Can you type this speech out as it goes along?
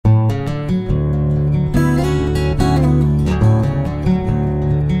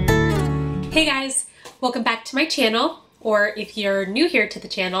Hey guys, welcome back to my channel, or if you're new here to the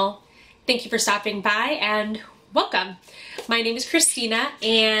channel, thank you for stopping by and welcome. My name is Christina,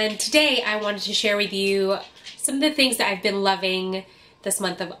 and today I wanted to share with you some of the things that I've been loving this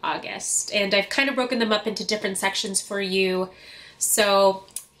month of August, and I've kind of broken them up into different sections for you, so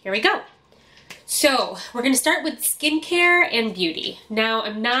here we go. So we're going to start with skincare and beauty. Now,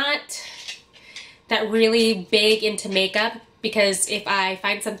 I'm not that really big into makeup, because if I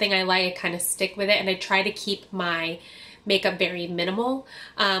find something I like, I kind of stick with it, and I try to keep my makeup very minimal.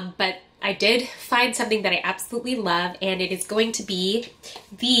 But I did find something that I absolutely love, and it is going to be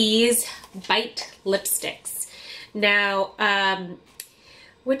these Bite lipsticks. Now,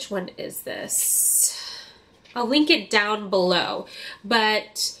 which one is this? I'll link it down below,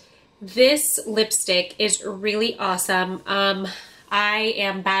 but this lipstick is really awesome. I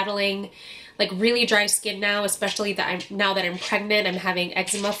am battling like really dry skin now, especially now that I'm pregnant. I'm having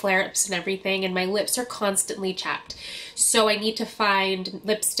eczema flare-ups and everything, and my lips are constantly chapped. So I need to find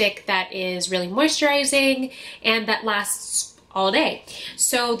lipstick that is really moisturizing and that lasts all day.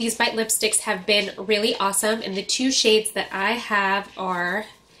 So these Bite lipsticks have been really awesome, and the two shades that I have are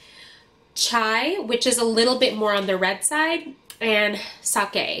Chai, which is a little bit more on the red side, and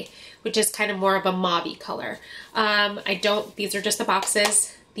Sake, which is kind of more of a mauve-y color. These are just the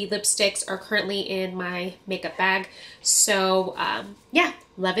boxes. The lipsticks are currently in my makeup bag. So yeah,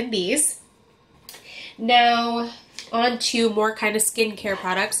 loving these. Now on to more kind of skincare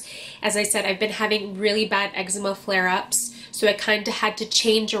products. As I said, I've been having really bad eczema flare-ups, so I kind of had to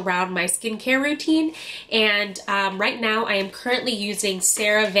change around my skincare routine. And right now I am currently using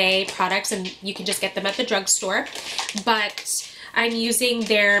CeraVe products, and you can just get them at the drugstore. But I'm using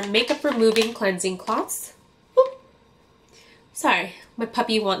their makeup removing cleansing cloths. Sorry, my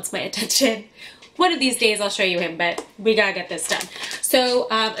puppy wants my attention. One of these days I'll show you him, but we gotta get this done. So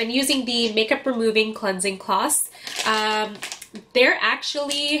I'm using the makeup removing cleansing cloths. They're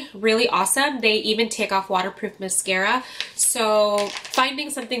actually really awesome. They even take off waterproof mascara. So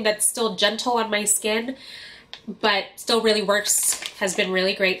finding something that's still gentle on my skin but still really works has been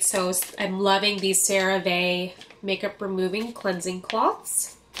really great. So I'm loving these CeraVe makeup removing cleansing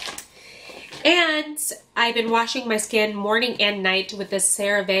cloths. And I've been washing my skin morning and night with this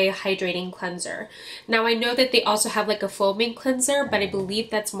CeraVe hydrating cleanser. Now I know that they also have like a foaming cleanser, but I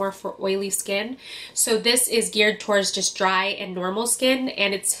believe that's more for oily skin. So this is geared towards just dry and normal skin,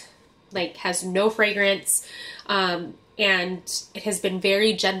 and it's like has no fragrance, and it has been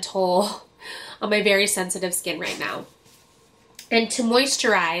very gentle on my very sensitive skin right now. And to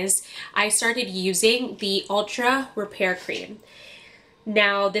moisturize, I started using the Ultra Repair Cream.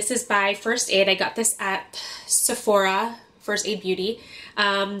 Now, this is by First Aid. I got this at Sephora, First Aid Beauty.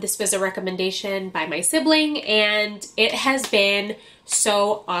 This was a recommendation by my sibling, and it has been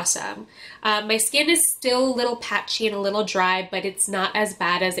so awesome. My skin is still a little patchy and a little dry, but it's not as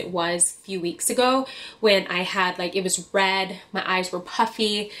bad as it was a few weeks ago when I had, like, it was red, my eyes were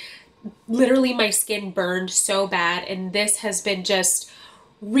puffy. Literally, my skin burned so bad, and this has been just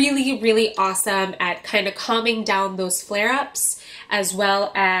really, really awesome at kind of calming down those flare-ups, as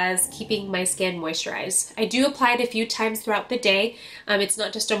well as keeping my skin moisturized. I do apply it a few times throughout the day. It's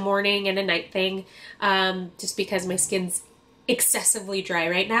not just a morning and a night thing, just because my skin's excessively dry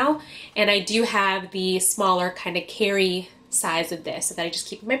right now. And I do have the smaller kind of carry size of this that I just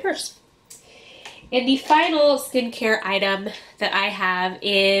keep in my purse. And the final skincare item that I have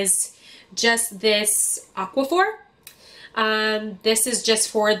is just this Aquaphor. This is just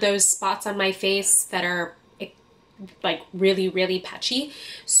for those spots on my face that are like really, really patchy.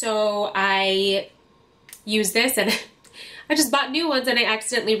 So I use this, and I just bought new ones, and I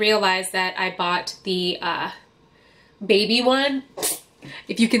accidentally realized that I bought the baby one.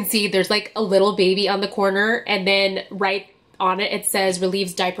 If you can see, there's like a little baby on the corner, and then right on it, it says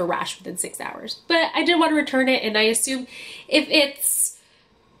relieves diaper rash within 6 hours. But I didn't want to return it, and I assume if it's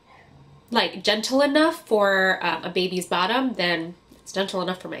like gentle enough for a baby's bottom, then it's gentle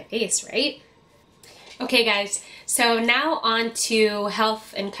enough for my face, right? Okay guys, so now on to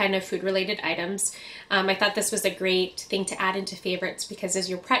health and kind of food related items. I thought this was a great thing to add into favorites, because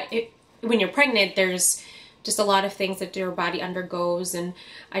as when you're pregnant, there's just a lot of things that your body undergoes, and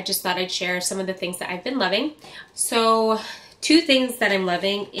I just thought I'd share some of the things that I've been loving. So two things that I'm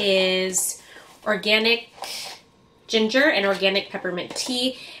loving is organic ginger and organic peppermint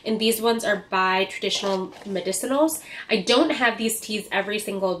tea, and these ones are by Traditional Medicinals. I don't have these teas every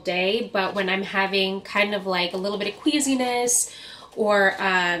single day, but when I'm having kind of like a little bit of queasiness, or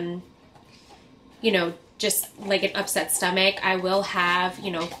you know, just like an upset stomach, I will have,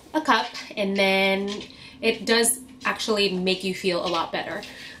 you know, a cup, and then it does actually make you feel a lot better.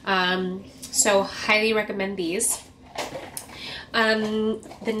 So highly recommend these.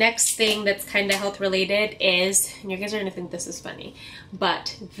 The next thing that's kind of health related is, and you guys are gonna think this is funny,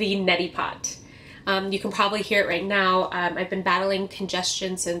 but the neti pot. You can probably hear it right now. I've been battling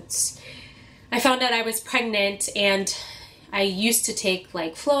congestion since I found out I was pregnant, and I used to take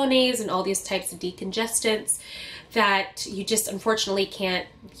like Flonase and all these types of decongestants that you just unfortunately can't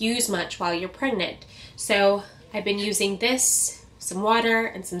use much while you're pregnant. So I've been using this, some water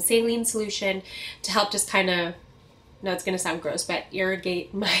and some saline solution to help just kind of, no, it's gonna sound gross, but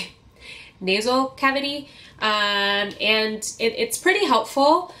irrigate my nasal cavity. And it's pretty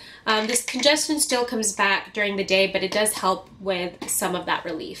helpful. This congestion still comes back during the day, but it does help with some of that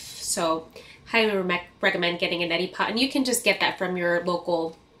relief. So highly recommend getting a neti pot, and you can just get that from your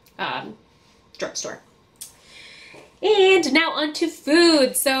local drugstore. And now onto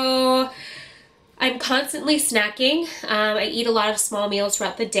food. So I'm constantly snacking. I eat a lot of small meals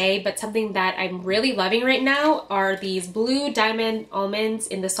throughout the day, but something that I'm really loving right now are these Blue Diamond almonds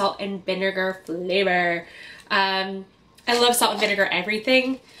in the salt and vinegar flavor. I love salt and vinegar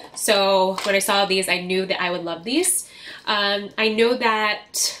everything. So when I saw these, I knew that I would love these. I know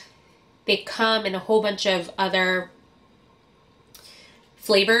that they come in a whole bunch of other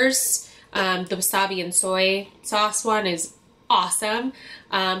flavors. The wasabi and soy sauce one is awesome,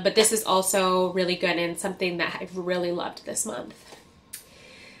 but this is also really good and something that I've really loved this month.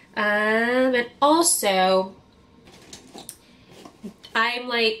 And also, I'm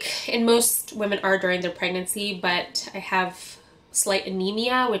like, and most women are during their pregnancy, but I have slight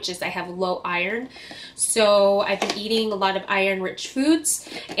anemia, which is I have low iron. So I've been eating a lot of iron-rich foods,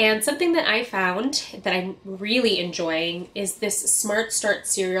 and something that I found that I'm really enjoying is this Smart Start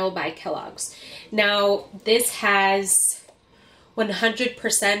cereal by Kellogg's. Now, this has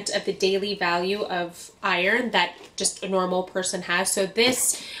 100% of the daily value of iron that just a normal person has. So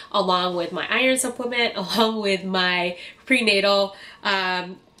this, along with my iron supplement, along with my prenatal,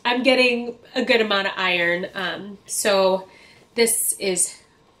 I'm getting a good amount of iron. So this is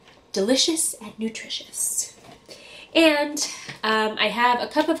delicious and nutritious. And I have a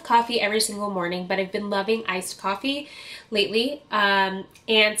cup of coffee every single morning, but I've been loving iced coffee lately.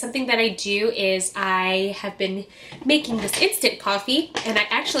 And something that I do is I have been making this instant coffee, and I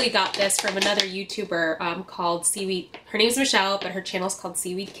actually got this from another YouTuber called Seaweed. Her name's Michelle, but her channel is called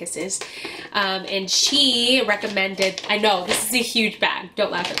Seaweed Kisses. And she recommended, I know this is a huge bag,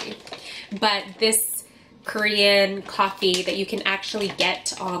 don't laugh at me, but this Korean coffee that you can actually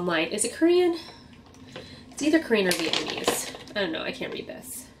get online. Is it Korean? It's either Korean or Vietnamese. I don't know, I can't read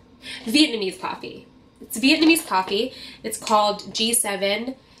this. Vietnamese coffee. It's Vietnamese coffee. It's called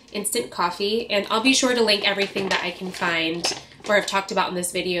G7 Instant Coffee, and I'll be sure to link everything that I can find or I've talked about in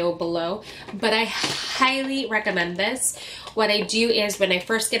this video below, but I highly recommend this. What I do is when I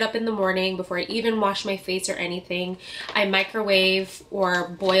first get up in the morning, before I even wash my face or anything, I microwave or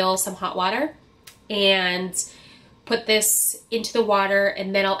boil some hot water and put this into the water,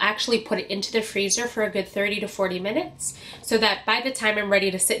 and then I'll actually put it into the freezer for a good 30 to 40 minutes so that by the time I'm ready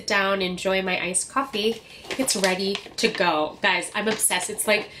to sit down and enjoy my iced coffee, it's ready to go. Guys, I'm obsessed. It's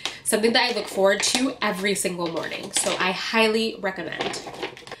like something that I look forward to every single morning, so I highly recommend.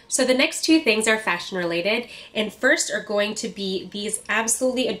 So the next two things are fashion related, and first are going to be these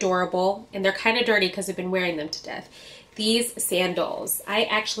absolutely adorable, and they're kind of dirty because I've been wearing them to death, these sandals. I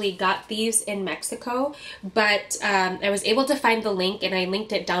actually got these in Mexico, but I was able to find the link, and I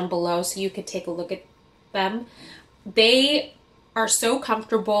linked it down below so you could take a look at them. They are so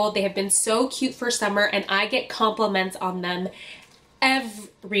comfortable. They have been so cute for summer, and I get compliments on them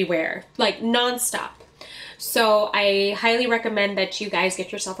everywhere, like nonstop. So I highly recommend that you guys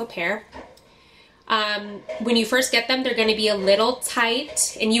get yourself a pair. When you first get them, they're going to be a little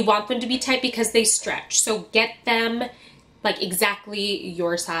tight, and you want them to be tight because they stretch. So get them like exactly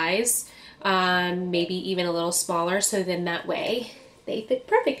your size, maybe even a little smaller, so then that way they fit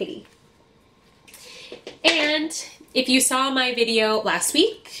perfectly. And if you saw my video last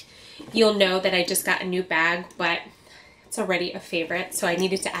week, you'll know that I just got a new bag, but it's already a favorite, so I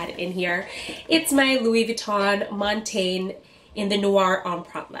needed to add it in here. It's my Louis Vuitton Montaigne in the Noir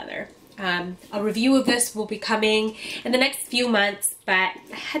Empreinte leather. A review of this will be coming in the next few months, but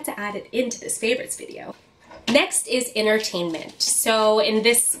I had to add it into this favorites video. Next is entertainment. So in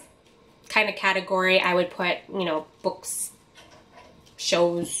this kind of category, I would put, you know, books,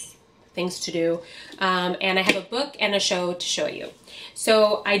 shows, things to do, and I have a book and a show to show you.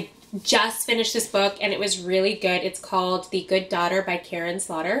 So I just finished this book, and it was really good. It's called The Good Daughter by Karen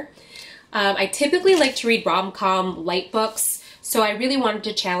Slaughter. I typically like to read rom-com light books, So I really wanted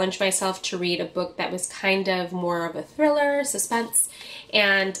to challenge myself to read a book that was kind of more of a thriller, suspense,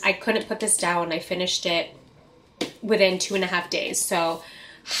 and I couldn't put this down. I finished it within 2.5 days. So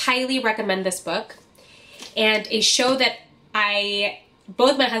highly recommend this book. And a show that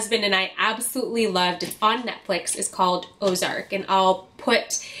both my husband and I absolutely loved, it's on Netflix, is called Ozark. And I'll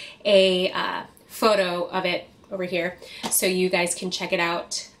put a photo of it over here so you guys can check it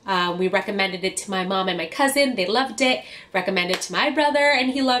out. We recommended it to my mom and my cousin. They loved it. Recommended it to my brother and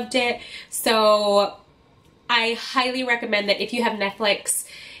he loved it. So I highly recommend that if you have Netflix,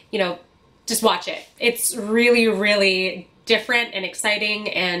 you know, just watch it. It's really, really different and exciting,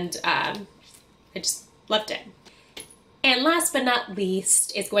 and I just loved it. And last but not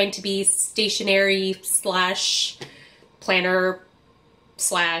least is going to be stationery slash planner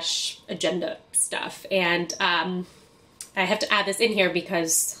slash agenda stuff. And I have to add this in here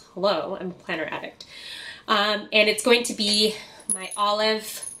because, hello, I'm a planner addict. And it's going to be my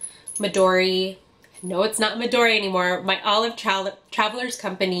Olive Midori, no, it's not Midori anymore, my Olive Traveler's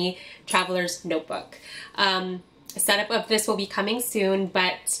Company Traveler's Notebook. A setup of this will be coming soon,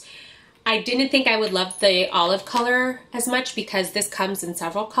 but I didn't think I would love the olive color as much because this comes in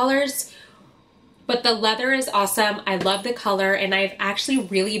several colors. But the leather is awesome. I love the color, and I've actually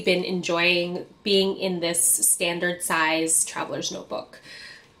really been enjoying being in this standard size Traveler's Notebook.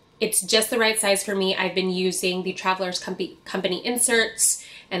 It's just the right size for me. I've been using the Traveler's Company inserts,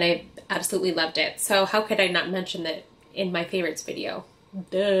 and I absolutely loved it. So how could I not mention that in my favorites video?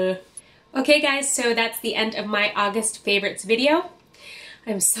 Duh. Okay guys, so that's the end of my August favorites video.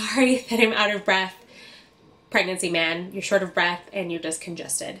 I'm sorry that I'm out of breath. Pregnancy, man, you're short of breath and you're just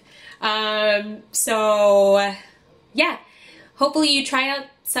congested. So yeah, hopefully you try out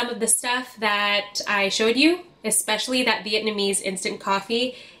some of the stuff that I showed you, especially that Vietnamese instant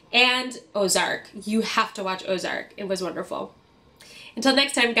coffee and Ozark. You have to watch Ozark. It was wonderful. Until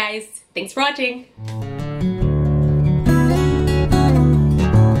next time, guys, thanks for watching.